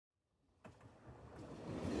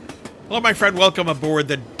Hello, my friend. Welcome aboard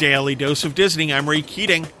the Daily Dose of Disney. I'm Ray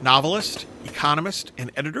Keating, novelist, economist,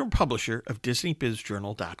 and editor and publisher of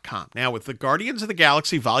DisneyBizJournal.com. Now, with the Guardians of the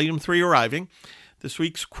Galaxy Volume 3 arriving, this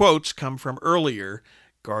week's quotes come from earlier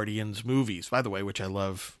Guardians movies, by the way, which I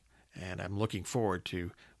love, and I'm looking forward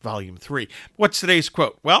to Volume 3. What's today's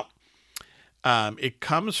quote? Well, it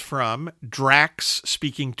comes from Drax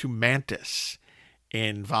speaking to Mantis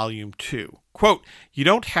in Volume 2. Quote, "You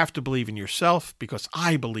don't have to believe in yourself because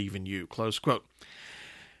I believe in you," close quote.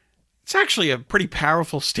 It's actually a pretty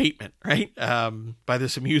powerful statement, right? By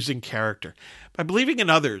this amusing character. By believing in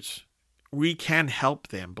others, we can help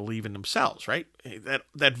them believe in themselves, right?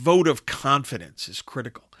 That vote of confidence is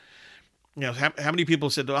critical. You know, how many people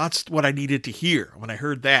said, "Oh, that's what I needed to hear." When I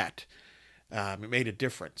heard that, it made a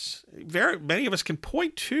difference. Many of us can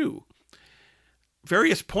point to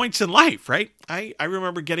various points in life, right? I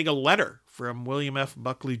remember getting a letter from William F.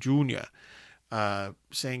 Buckley Jr.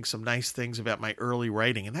 Saying some nice things about my early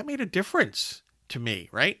writing, and that made a difference to me,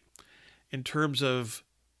 right? In terms of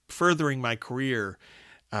furthering my career,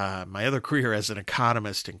 my other career as an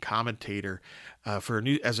economist and commentator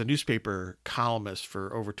as a newspaper columnist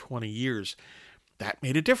for over 20 years, that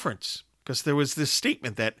made a difference because there was this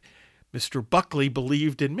statement that Mr. Buckley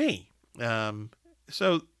believed in me.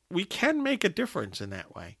 So we can make a difference in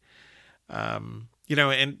that way. You know,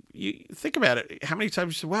 and you think about it. How many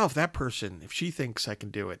times you say, well, if she thinks I can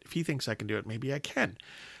do it, if he thinks I can do it, maybe I can.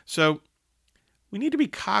 So we need to be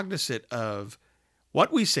cognizant of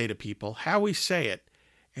what we say to people, how we say it,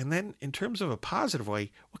 and then in terms of a positive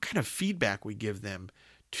way, what kind of feedback we give them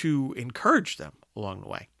to encourage them along the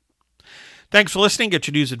way. Thanks for listening. Get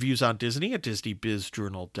your news and views on Disney at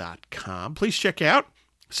DisneyBizJournal.com. Please check out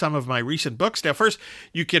some of my recent books. Now, first,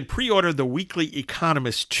 you can pre-order The Weekly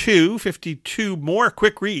Economist 2, 52 more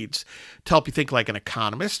quick reads to help you think like an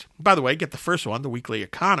economist. By the way, get the first one, The Weekly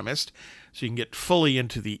Economist, so you can get fully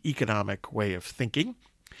into the economic way of thinking.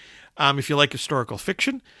 If you like historical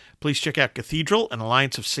fiction, please check out Cathedral, an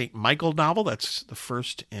Alliance of St. Michael novel. That's the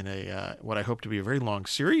first in what I hope to be a very long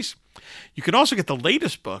series. You can also get the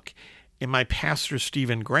latest book in my Pastor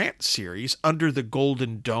Stephen Grant series, Under the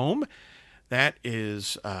Golden Dome. That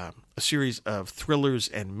is a series of thrillers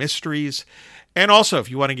and mysteries. And also, if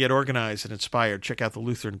you want to get organized and inspired, check out the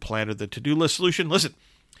Lutheran Planner, the to-do list solution. Listen,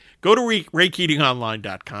 go to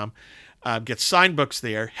RayKeatingOnline.com. Get signed books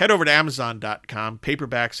there. Head over to Amazon.com,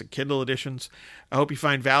 paperbacks and Kindle editions. I hope you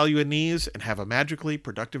find value in these and have a magically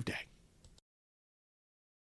productive day.